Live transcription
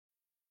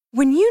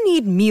When you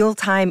need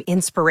mealtime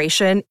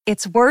inspiration,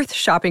 it's worth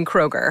shopping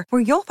Kroger,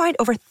 where you'll find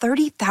over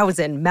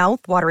 30,000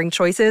 mouth-watering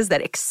choices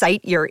that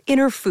excite your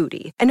inner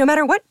foodie. And no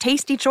matter what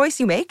tasty choice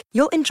you make,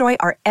 you'll enjoy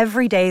our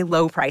everyday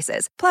low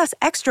prices, plus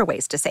extra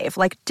ways to save,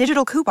 like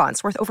digital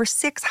coupons worth over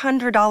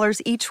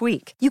 $600 each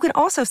week. You can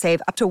also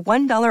save up to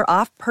 $1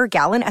 off per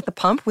gallon at the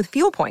pump with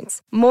fuel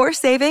points. More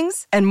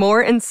savings and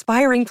more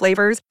inspiring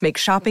flavors make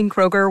shopping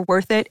Kroger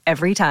worth it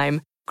every time.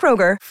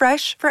 Kroger,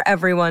 fresh for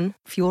everyone.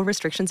 Fuel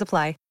restrictions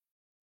apply.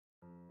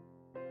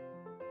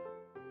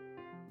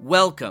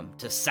 Welcome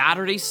to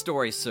Saturday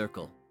Story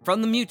Circle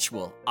from the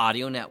Mutual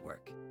Audio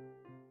Network.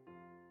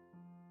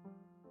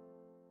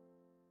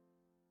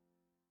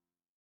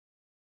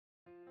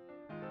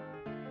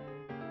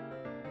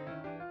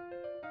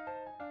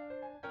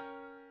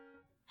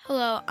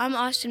 Hello, I'm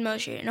Austin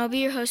Mosher, and I'll be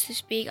your host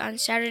this week on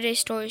Saturday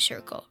Story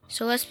Circle.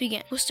 So let's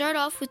begin. We'll start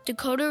off with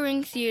Dakota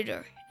Ring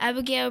Theater.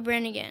 Abigail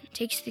Brannigan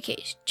takes the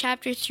case.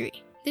 Chapter 3.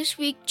 This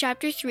week,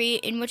 Chapter 3,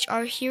 in which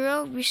our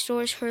hero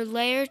restores her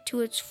lair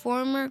to its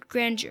former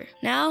grandeur.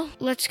 Now,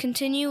 let's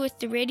continue with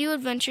the radio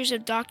adventures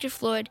of Dr.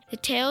 Floyd, the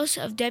tales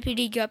of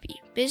Deputy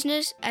Guppy,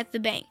 Business at the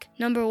Bank,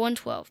 number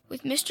 112.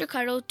 With Mr.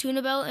 Cuddle,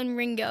 Tunabel, and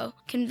Ringo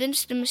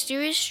convinced the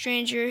mysterious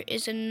stranger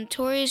is a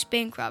notorious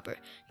bank robber,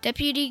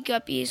 Deputy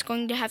Guppy is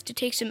going to have to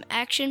take some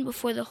action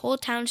before the whole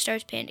town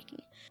starts panicking.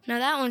 Now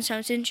that one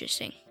sounds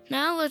interesting.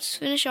 Now let's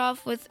finish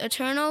off with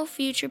Eternal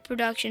Future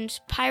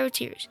Productions'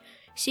 Pirateers,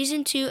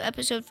 Season 2,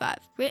 Episode 5,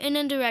 written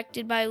and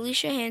directed by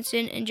Alicia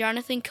Hansen and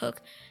Jonathan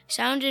Cook,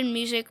 sound and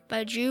music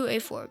by Drew A.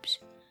 Forbes.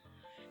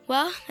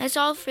 Well, that's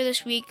all for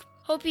this week.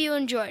 Hope you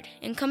enjoyed,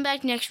 and come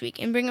back next week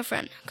and bring a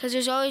friend, because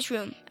there's always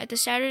room at the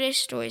Saturday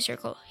Story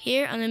Circle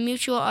here on the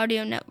Mutual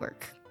Audio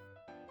Network.